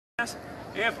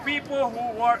If people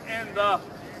who were in the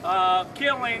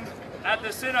killing at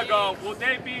the synagogue, would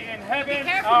they be in heaven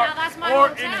or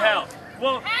in hell?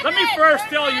 Well, let me first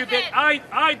tell you that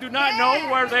I do not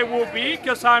know where they will be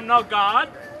because I'm not God.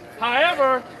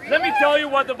 However, let me tell you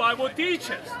what the Bible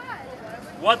teaches.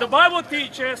 What the Bible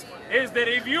teaches is that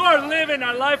if you are living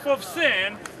a life of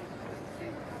sin,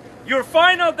 your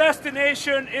final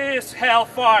destination is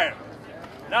hellfire.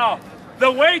 Now,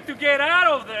 the way to get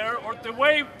out of there, or the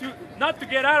way to, not to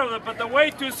get out of it, but the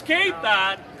way to escape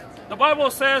that, the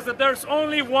Bible says that there's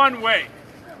only one way.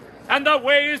 And that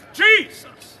way is Jesus.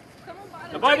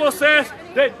 The Bible says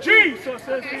that Jesus is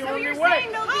the only way.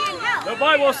 The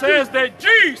Bible says that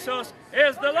Jesus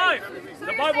is the life.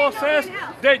 The Bible says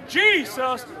that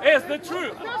Jesus is the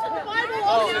truth. Doesn't the Bible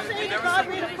also say that God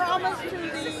made a promise to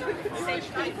the Jewish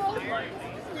people?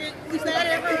 Was that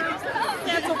ever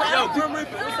canceled out?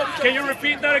 Can you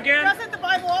repeat that again? Doesn't the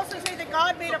Bible also say that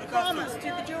God made a promise to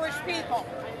the Jewish people?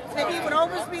 That he would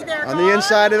always be their God? On the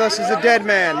inside of us is a dead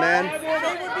man, man.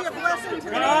 They would be a blessing to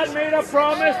the God nation. made a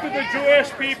promise to the Jewish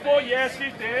people, yes he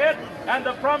did, and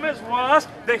the promise was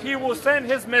that he will send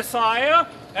his Messiah,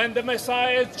 and the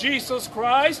Messiah is Jesus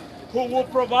Christ, who will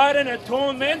provide an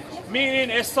atonement,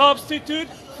 meaning a substitute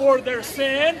for their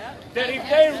sin, that if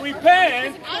they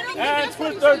repent and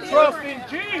put their trust in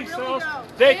Jesus,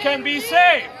 they can be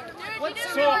saved. Let me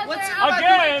finish.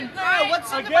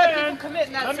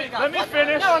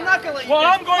 No, I'm not going to let you Well,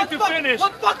 finish. I'm going to finish.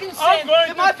 What fucking sin I'm going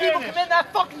did to my people finish. commit in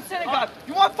that fucking synagogue?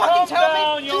 You want to fucking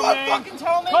tell me? You want to fucking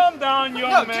tell me? Calm down,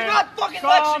 young man. No, do not fucking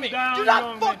lecture me. Do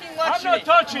not fucking lecture me. I'm not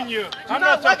touching you. I'm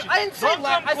not touching you. I didn't say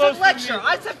lecture. I said lecture.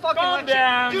 I said fucking lecture. Calm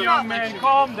down, young man.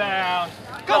 Calm down.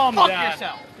 Go fuck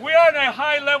yourself. We are in a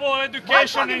high-level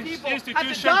education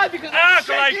institution. Act like it. Act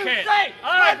like it.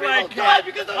 Act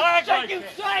like it.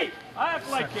 Act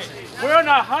like it. We're in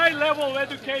a high-level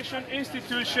education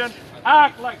institution.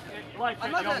 Act like it, young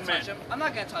man. I'm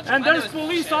not going to touch him. And there's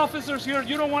police officers here.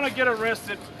 You don't want to get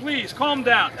arrested. Please calm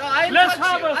down. Let's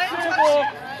have a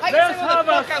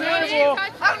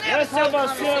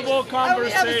civil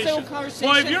conversation.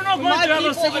 Well, if you're not going to have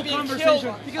a civil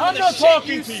conversation, I'm not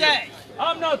talking to you.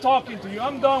 I'm not talking to you.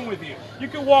 I'm done with you. You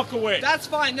can walk away. That's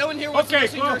fine. No one here wants to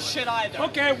listen to your shit either.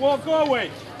 Okay, well, go away.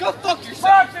 Go fuck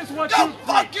yourself. Practice what you preach. Go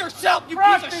fuck yourself, you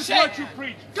Practice piece of shit. what you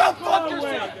preach. Go fuck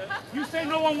yourself. You say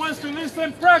no one wants to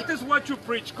listen. Practice what you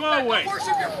preach. Go away.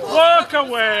 Walk Walk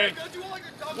away.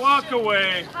 Walk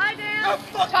away. Hi, Dan.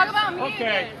 Talk about me.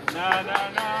 Okay. Again.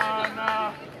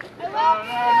 No.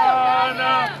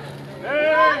 No.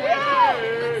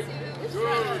 Hey.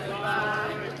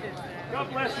 Goodbye. God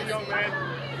bless you, young man.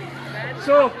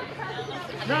 So,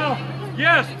 now,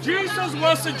 yes, Jesus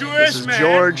was a Jewish man. This is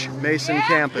George Mason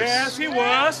Campus. Yes, he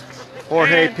was.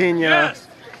 Jorge Piña, yes,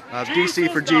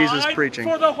 DC for Jesus preaching.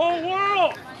 For the whole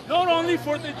world, not only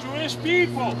for the Jewish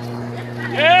people.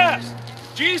 Yes,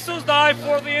 Jesus died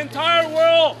for the entire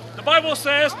world. The Bible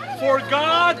says, for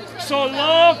God so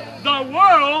loved the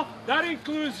world, that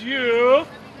includes you.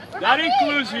 That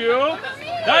includes you.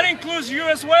 That includes you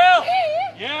as well.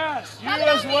 Yes, you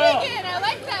as well. I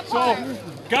like that part. So,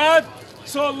 God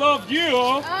so loved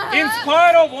you in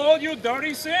spite of all your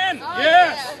dirty sin.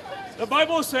 Yes. The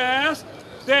Bible says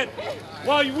that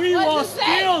while we were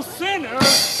still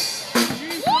sinners,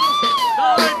 Jesus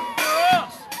died for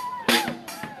us.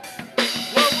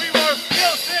 While we were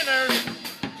still sinners,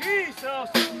 Jesus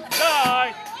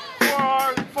died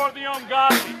for the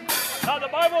ungodly. Now the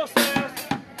Bible says,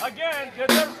 again, that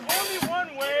there's only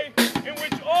one way in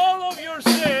which all of your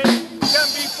sins can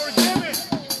be forgiven,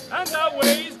 and that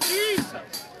way is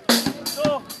Jesus.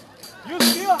 So, you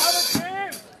still have a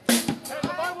chance. And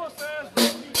the Bible says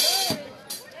that today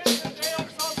is the day of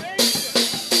salvation.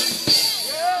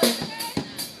 Yes.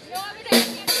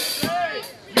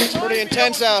 It's pretty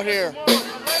intense out here. Let me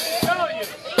tell you,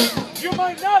 you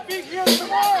might not be here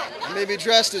tomorrow. I may be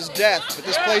dressed as death, but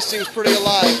this place seems pretty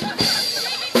alive.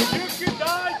 You could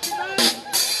die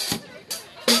tonight.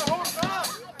 I hope not.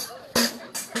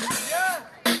 Yeah,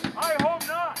 I hope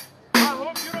not. I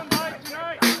hope you don't die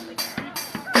tonight.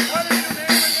 What is your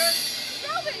name again?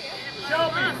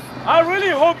 Shelby. I really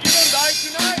hope you don't die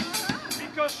tonight.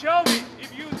 Because Shelby,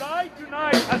 if you die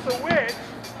tonight as a witch,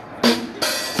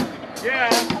 yeah.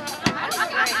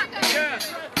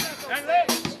 And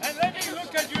let me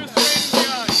look at you straight in the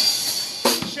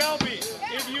eyes. Shelby,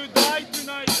 if you die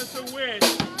tonight as a witch,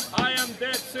 I am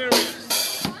dead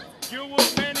serious. You will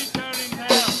spend eternity in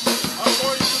hell,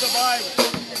 according to the Bible.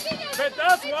 But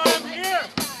that's why I'm here.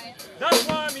 That's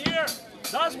why I'm here.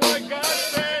 That's why God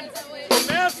sent a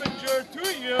messenger to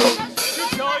you to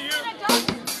tell you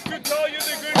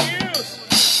the good news.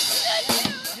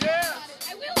 Yeah.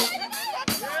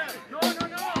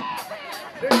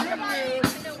 the good news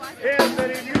is that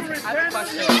if you repent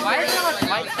of your Why is there like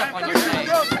white stuff on your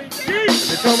face?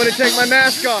 They told me to take my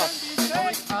mask off.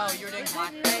 Oh, you're doing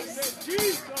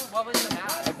blackface? What was the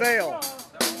mask? A veil.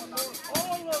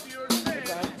 all of your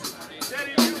sins, that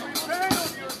if you repent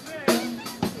of your sins,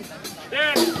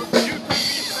 then you can be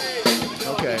saved.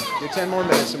 Okay, give 10 more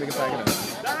minutes and we can pack it up.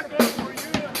 That goes for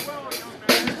you as well, young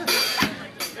man.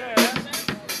 Yes,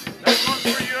 that goes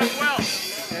for you as well.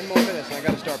 10 more minutes and I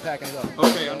got to start packing it up.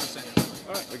 Okay, understand.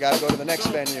 We got to go to the next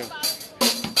venue. So,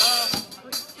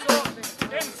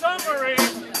 in summary,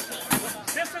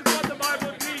 this is what the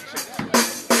Bible teaches.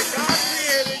 That God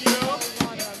created you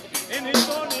in His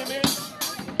own image,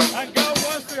 and God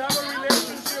wants to have a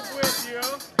relationship with you,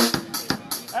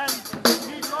 and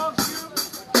He loves you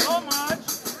so much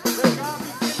that God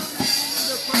became a man in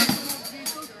the person of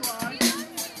Jesus Christ,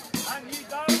 and He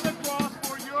died on the cross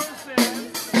for your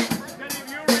sins. That if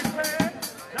you repent,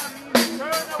 that means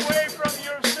turn away from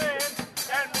your sins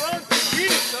and run to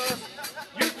Jesus,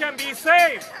 you can be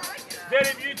saved. That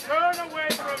if you turn away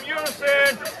from your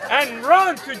sin and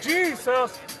run to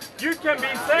Jesus, you can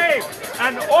be saved.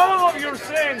 And all of your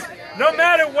sins, no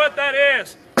matter what that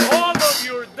is, all of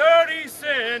your dirty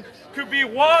sin could be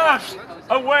washed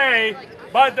away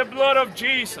by the blood of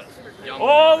Jesus.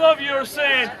 All of your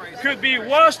sin could be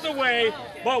washed away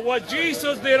by what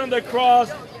Jesus did on the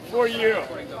cross for you.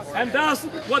 And that's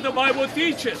what the Bible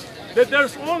teaches, that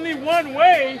there's only one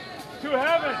way to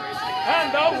heaven,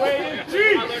 and that way is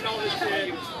Jesus.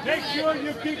 Make sure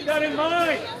you keep that in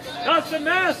mind. That's the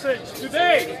message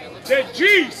today, that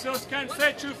Jesus can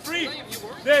set you free,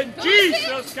 that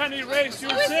Jesus can erase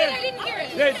your sin,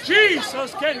 that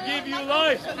Jesus can give you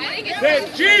life,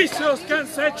 that Jesus can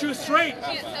set you straight,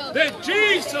 that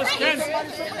Jesus can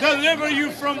deliver you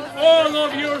from all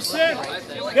of your sin,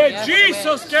 that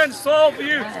Jesus can solve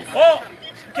you.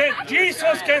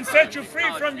 Jesus can set you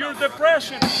free from your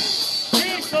depression.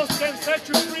 Jesus can set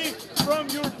you free from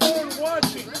your porn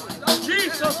watching.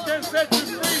 Jesus can set you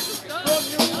free from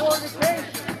your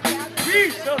fornication.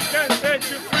 Jesus can set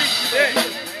you free today.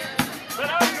 But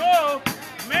I know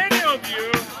many of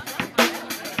you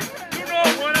do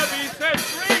not want to be set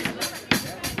free.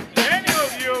 Many of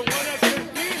you want to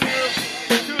continue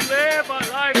to live a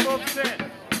life of sin.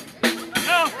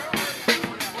 Now,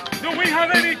 do we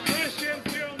have any Christians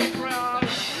here in the crowd?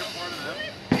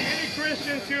 Any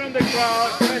Christians here in the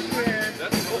crowd?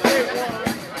 Okay, one.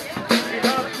 We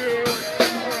have two.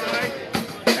 All right.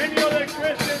 Any other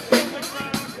Christians here in the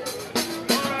crowd?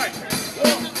 All right.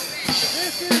 Well,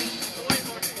 this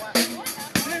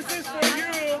is for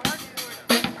you,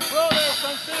 brothers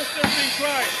and sisters in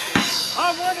Christ. I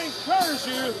want to encourage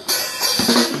you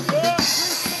to go and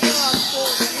preach the gospel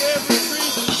to every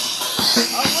creature.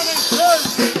 I want to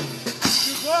encourage you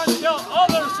to go and tell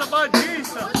others about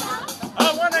Jesus. I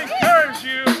want to encourage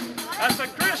you as a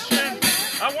Christian.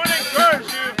 I want to encourage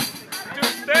you to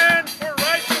stand for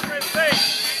righteousness' sake.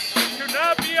 Do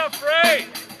not be afraid.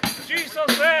 Jesus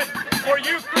said, for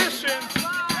you Christians,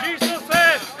 Jesus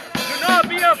said, do not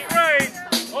be afraid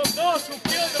of those who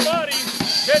kill the body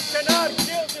that cannot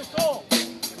kill the soul.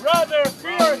 Rather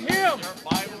fear Him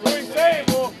who is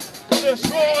able to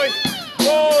destroy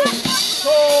both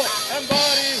soul and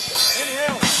body in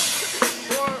hell.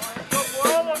 For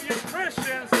all of you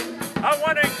Christians, I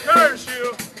want to encourage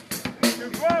you to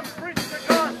go and preach the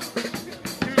gospel,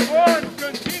 to go and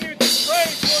continue to pray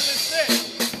for the sick,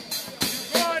 to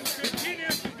go and continue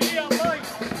to be a light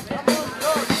among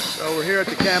others. So we're here at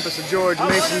the campus of George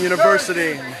Mason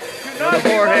University. Brother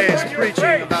Jorge is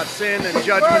preaching about sin and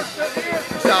judgment,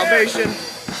 and salvation.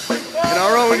 In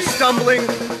our own stumbling,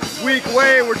 weak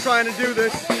way, we're trying to do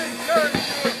this.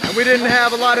 And we didn't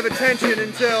have a lot of attention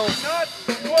until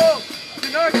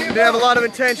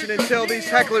these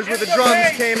hecklers with the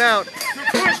drums came out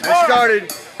and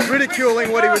started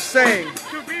ridiculing what he was saying.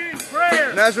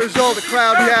 And as a result, the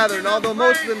crowd gathered. And although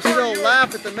most of them still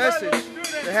laugh at the message,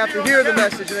 they have to hear the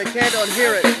message and they can't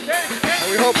unhear it. And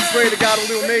we hope and pray that God will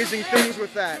do amazing things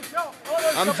with that.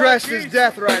 I'm dressed as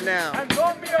death right now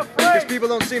because people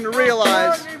don't seem to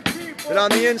realize that on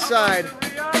the inside,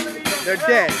 they're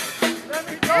dead.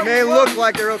 They may look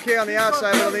like they're okay on the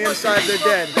outside, but on the inside, they're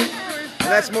dead. And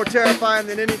that's more terrifying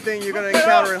than anything you're going to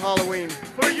encounter in Halloween.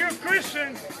 For you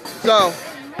Christians, So,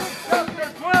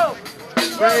 chapter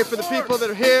 12, pray for the people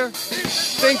that are here,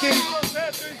 thinking,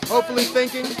 hopefully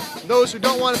thinking, those who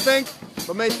don't want to think,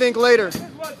 but may think later.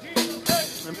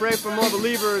 And pray for more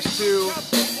believers to,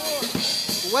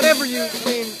 whatever you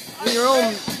mean, in your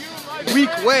own weak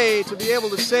way, to be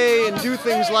able to say and do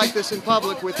things like this in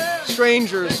public with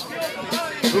strangers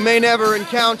who may never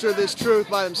encounter this truth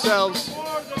by themselves.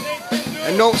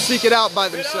 and don't seek it out by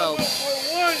themselves.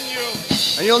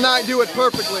 And you'll not do it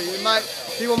perfectly.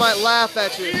 People might laugh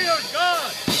at you.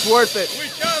 It's worth it.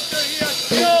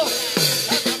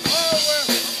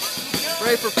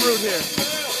 Pray for fruit here.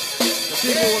 The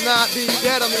people will not be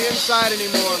dead on the inside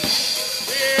anymore,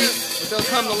 but they'll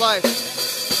come to life.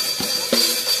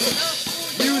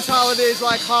 Use holidays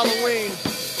like Halloween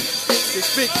to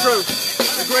speak truth.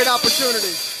 They're great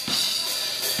opportunities.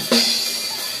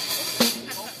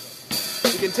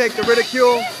 If you can take the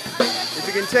ridicule, if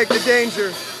you can take the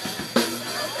danger,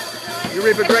 you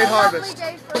reap a great harvest.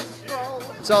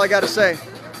 That's all I got to say.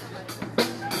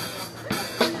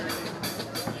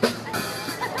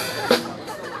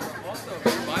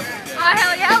 Oh,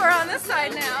 hell yeah, we're on this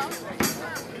side now.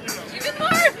 Even more.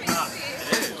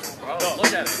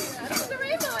 Look at it. That's the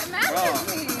rainbow. It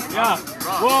matches me. Yeah.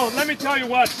 Well, let me tell you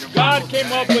what. God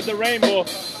came up with the rainbow.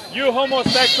 You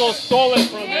homosexuals stole it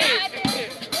from him.